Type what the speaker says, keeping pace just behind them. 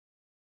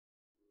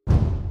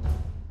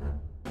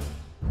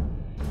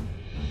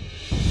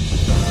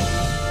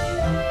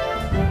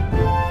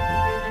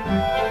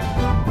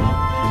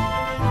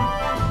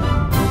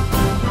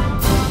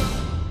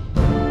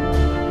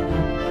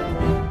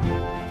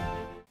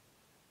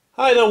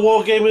Hi there,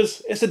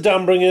 Wargamers. It's the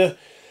DanBringa,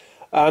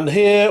 and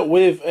here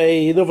with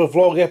another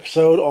vlog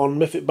episode on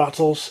Mythic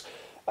battles.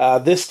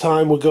 This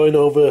time we're going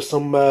over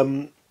some of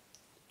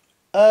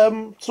my,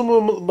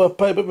 a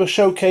bit of a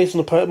showcase on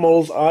the paint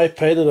models I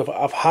painted.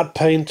 I've had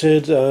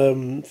painted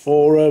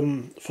for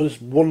this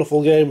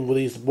wonderful game with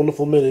these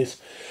wonderful minis.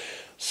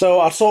 So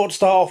I thought to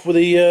start off with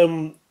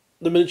the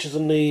miniatures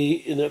in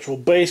the actual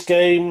base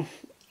game,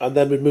 and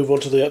then we'd move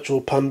on to the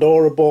actual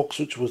Pandora box,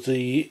 which was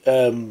the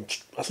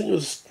I think it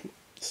was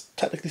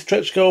technically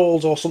stretch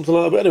goals or something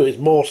like that. But anyways,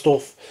 more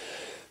stuff.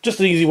 Just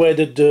an easy way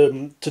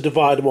to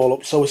divide them all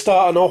up. So we're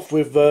starting off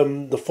with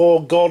the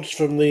four gods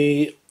from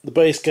the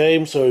base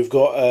game. So we've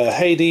got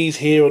Hades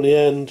here on the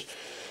end,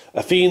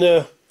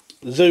 Athena,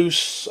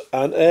 Zeus,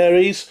 and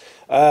Ares.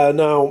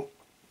 Now,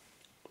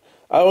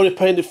 I only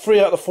painted 3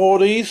 out of the 4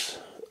 of these,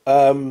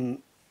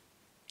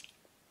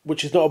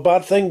 which is not a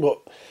bad thing, but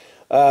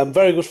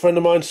very good friend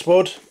of mine,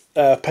 Spud,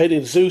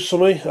 painted Zeus for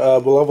me.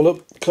 We'll have a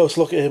close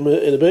look at him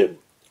in a bit.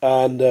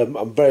 And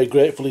I'm very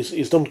grateful.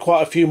 He's done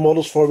quite a few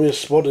models for me as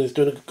Spud, and he's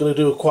going to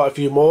do quite a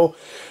few more.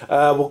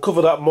 We'll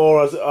cover that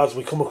more as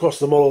we come across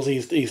the models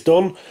he's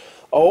done.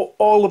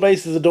 All the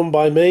bases are done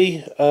by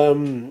me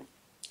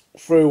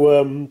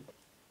through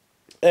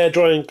air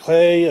drying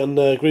clay and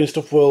Green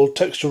Stuff World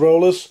texture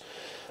rollers.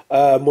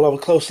 We'll have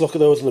a close look at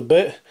those in a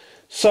bit.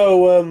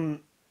 So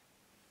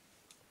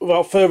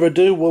without further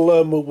ado,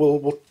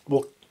 we'll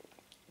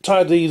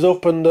tie these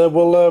up, and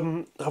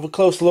we'll have a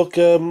close look.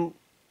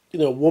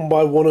 One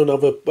by one, and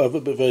have a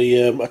bit of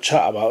a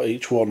chat about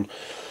each one.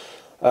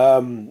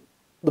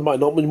 There might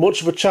not be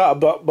much of a chat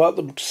about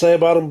them to say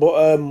about them,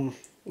 but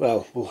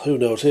well, who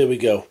knows? Here we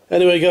go.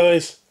 Anyway,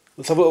 guys,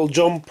 let's have a little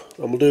jump,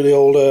 and we'll do the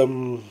old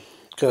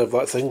kind of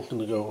like thing,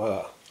 and go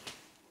like that.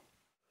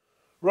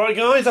 Right,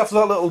 guys, after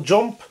that little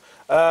jump,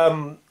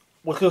 we're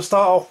going to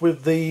start off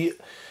with the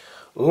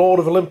Lord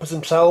of Olympus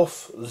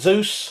himself,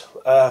 Zeus,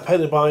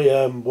 painted by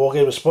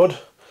Wargamer Spud.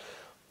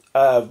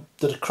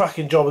 Did a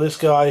cracking job of this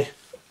guy.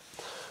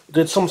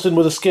 Did something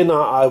with the skin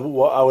I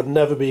would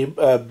never be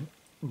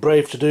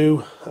brave to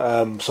do,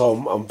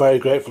 so I'm very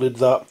grateful he did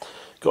that.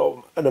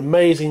 Got an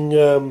amazing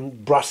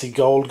brassy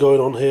gold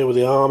going on here with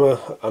the armour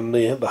and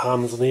the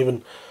hands, and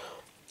even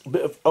a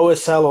bit of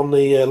OSL on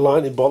the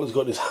lightning bolt. He's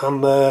got his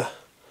hand there,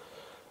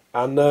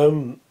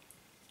 and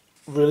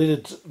really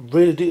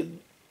did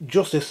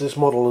justice to this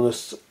model, and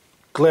this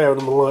glaring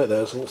on the light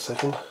there. So a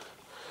second,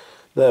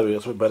 there we go.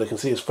 It's a bit better. You can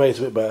see his face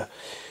a bit better.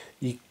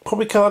 You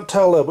probably can't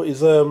tell there, but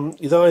his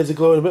eyes are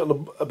glowing a bit.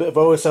 A bit of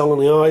OSL on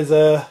the eyes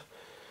there,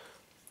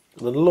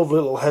 and a lovely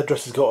little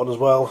headdress he's got on as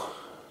well.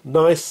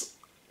 Nice.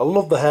 I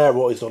love the hair.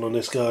 What he's done on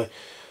this guy,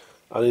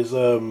 and he's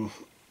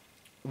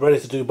ready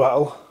to do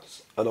battle.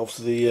 And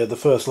obviously the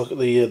first look at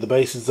the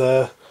bases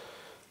there.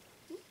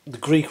 The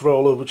Greek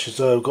roller, which has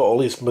got all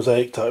these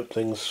mosaic type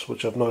things,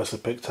 which I've nicely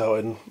picked out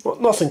in.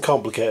 Nothing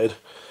complicated.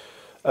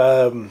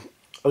 I'm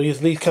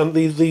using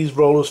these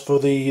rollers for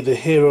the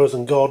heroes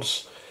and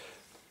gods.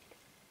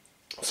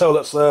 So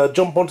let's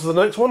jump on to the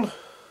next one,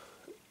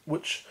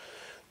 which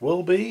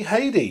will be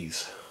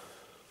Hades.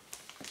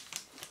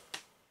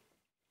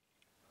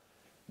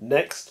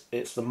 Next,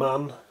 it's the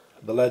man,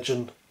 the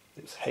legend,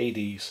 it's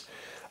Hades.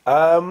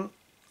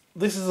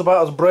 This is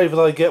about as brave as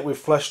I get with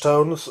flesh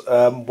tones.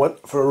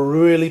 Went for a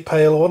really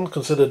pale one,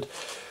 considered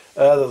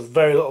there's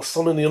very little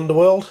sun in the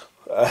underworld.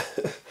 Went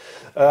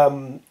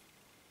on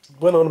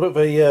a bit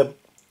of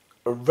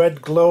a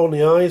red glow on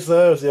the eyes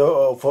there as the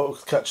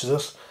autofocus catches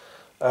us.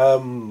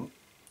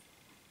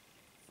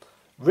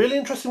 Really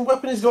interesting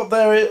weapon he's got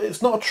there.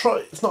 It's not a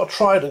trident,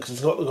 because he's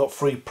got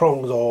 3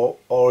 prongs, or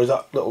is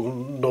that little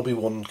knobby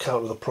one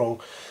count as a prong?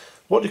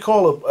 What do you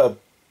call a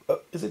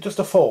is it just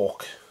a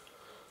fork?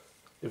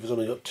 If he's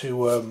only got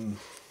two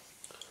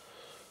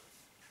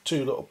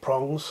little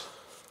prongs.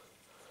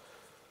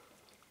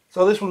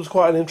 So this one's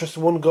quite an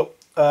interesting one. Got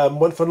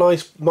went for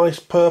nice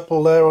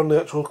purple there on the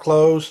actual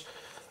clothes.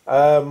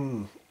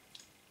 Bit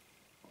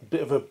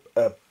of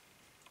a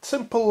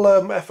simple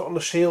effort on the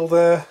shield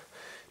there.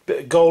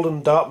 Bit of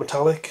golden dark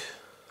metallic,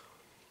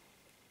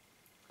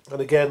 and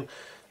again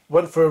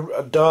went for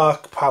a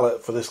dark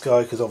palette for this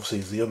guy, because obviously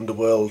he's the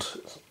underworld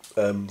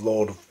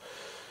lord of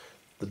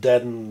the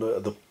dead, and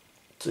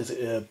is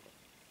it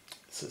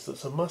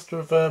a master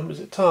of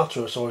is it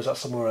Tartarus, or is that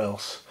somewhere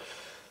else?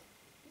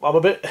 I'm a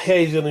bit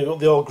hazy on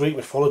the old Greek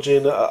mythology,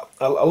 and I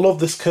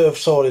love this curved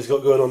sword he's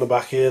got going on the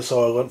back here,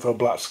 so I went for a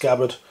black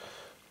scabbard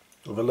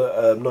with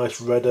a nice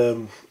red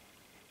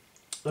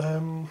it's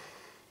not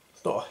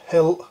a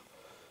hilt.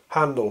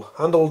 Handle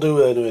will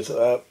do anyways.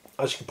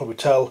 As you can probably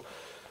tell,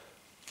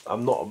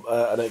 I'm not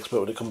an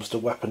expert when it comes to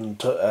weapon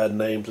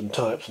names and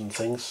types and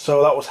things.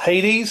 So that was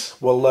Hades.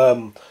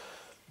 We'll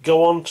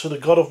go on to the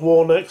god of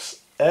war next,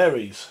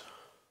 Ares.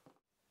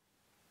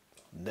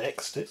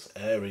 Next it's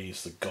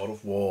Ares, the god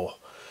of war.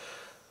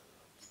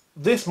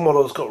 This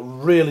model's got a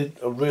really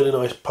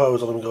nice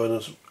pose on him, going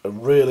as a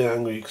really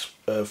angry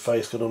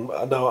face going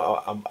on.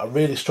 Now I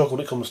really struggle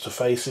when it comes to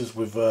faces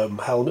with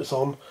helmets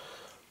on.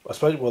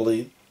 Especially, well,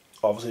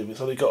 obviously if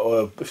it's only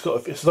got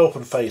if it's an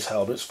open face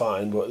helmet, it's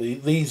fine. But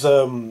these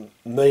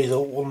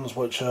nasal ones,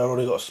 which are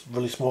only got a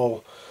really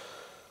small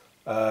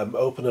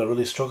opener,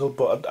 really struggled.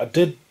 But I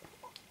did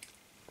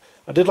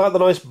like the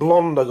nice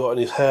blonde I got in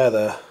his hair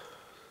there.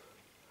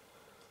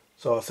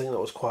 So I think that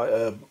was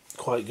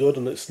quite good,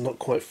 and it's not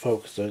quite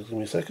focused there. Give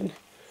me a second.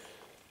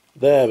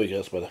 There we go,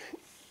 it's better.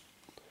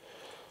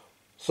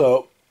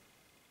 So,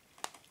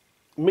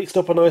 mixed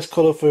up a nice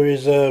colour for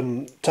his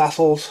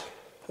tassels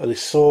and his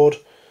sword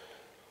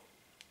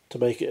to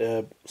make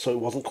it so it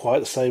wasn't quite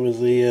the same as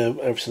the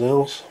everything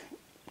else.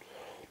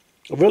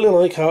 I really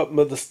like how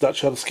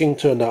the skin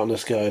turned out on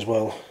this guy as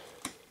well.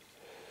 I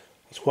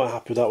was quite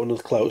happy with that one. The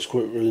cloak's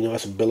quite really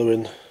nice and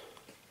billowing.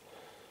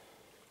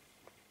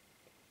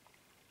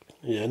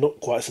 Yeah, not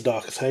quite so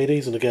dark as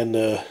Hades, and again,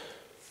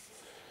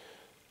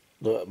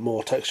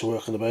 more texture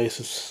work on the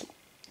bases.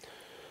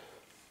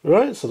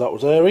 Right, so that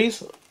was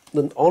Ares.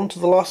 Then on to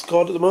the last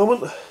god at the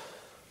moment,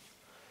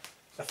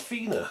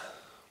 Athena.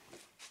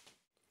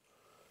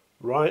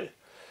 Right,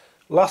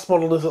 last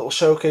model in this little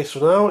showcase for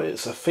now.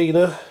 It's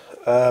Athena,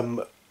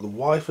 the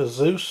wife of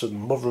Zeus and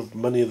mother of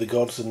many of the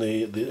gods in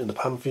the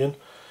Pantheon.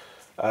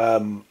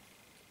 I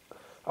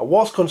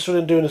was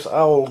considering doing this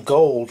owl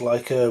gold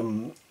like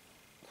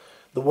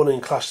the one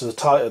in Clash of the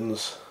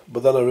Titans,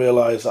 but then I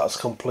realised that's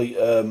complete.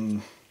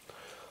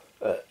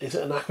 Is it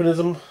an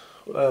anachronism?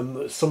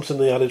 It's something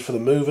they added for the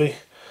movie,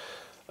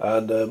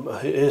 and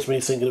here's me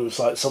thinking it was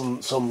like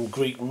some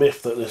Greek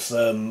myth that this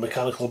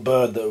mechanical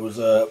bird that was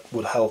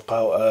would help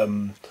out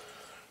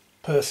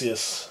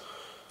Perseus.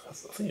 I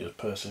think it was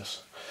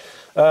Perseus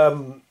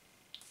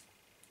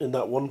in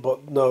that one,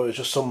 but no, it's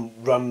just some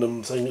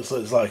random thing. It's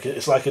like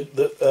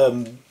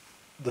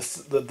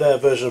their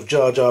version of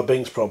Jar Jar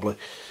Binks probably.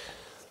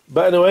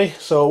 But anyway,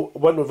 so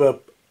went with a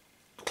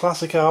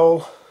classic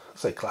owl. I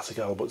say classic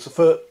owl, but it's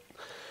the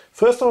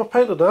first time I've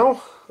painted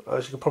now,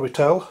 as you can probably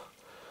tell.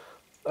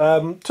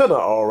 Turned out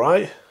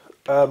alright.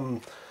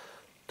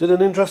 Did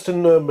an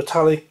interesting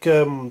metallic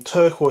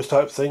turquoise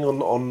type thing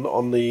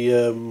on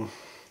the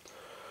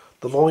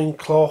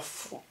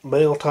loincloth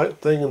mail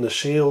type thing and the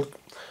shield.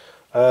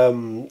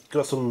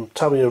 Got some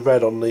Tamiya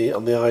red on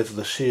the eyes of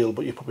the shield,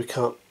 but you probably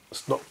can't.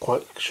 It's not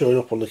quite showing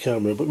up on the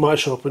camera, but it might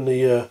show up in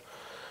the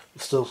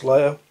stills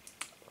later.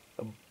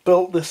 I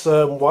built this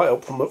white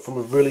up from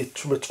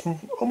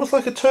almost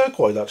like a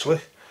turquoise actually,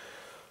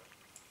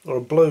 or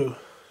a blue,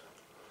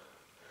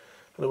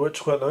 and it worked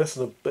quite nice,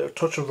 and a bit of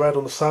touch of red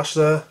on the sash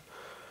there.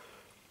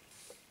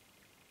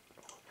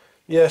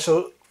 Yeah,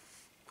 so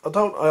I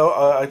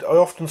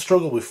often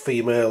struggle with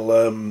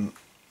female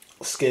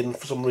skin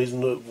for some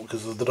reason,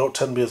 because they don't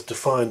tend to be as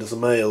defined as the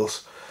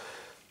males,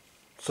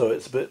 so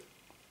it's a bit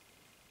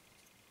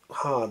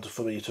hard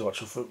for me to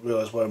actually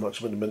realise where I'm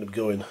actually meant to be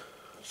going.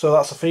 So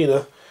that's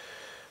Athena.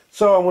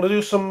 So I'm going to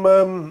do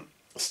some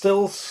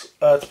stills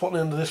to put on the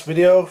end of this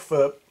video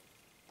for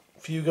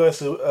you guys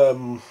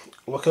to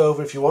look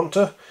over if you want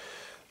to.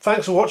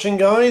 Thanks for watching,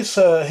 guys.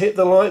 Hit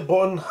the like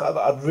button.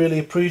 I'd really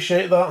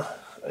appreciate that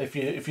if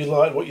you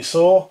liked what you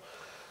saw.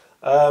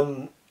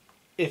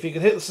 If you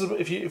could hit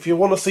if you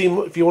want to see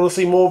more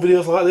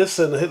videos like this,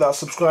 then hit that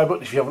subscribe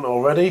button if you haven't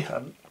already,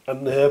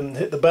 and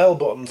hit the bell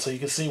button so you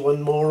can see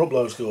when more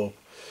uploads go up.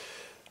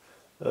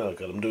 Oh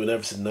god, I'm doing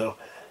everything now.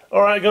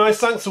 Alright guys,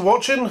 thanks for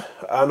watching,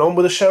 and on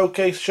with the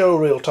showcase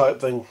showreel type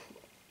thing.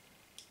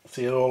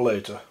 See you all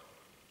later.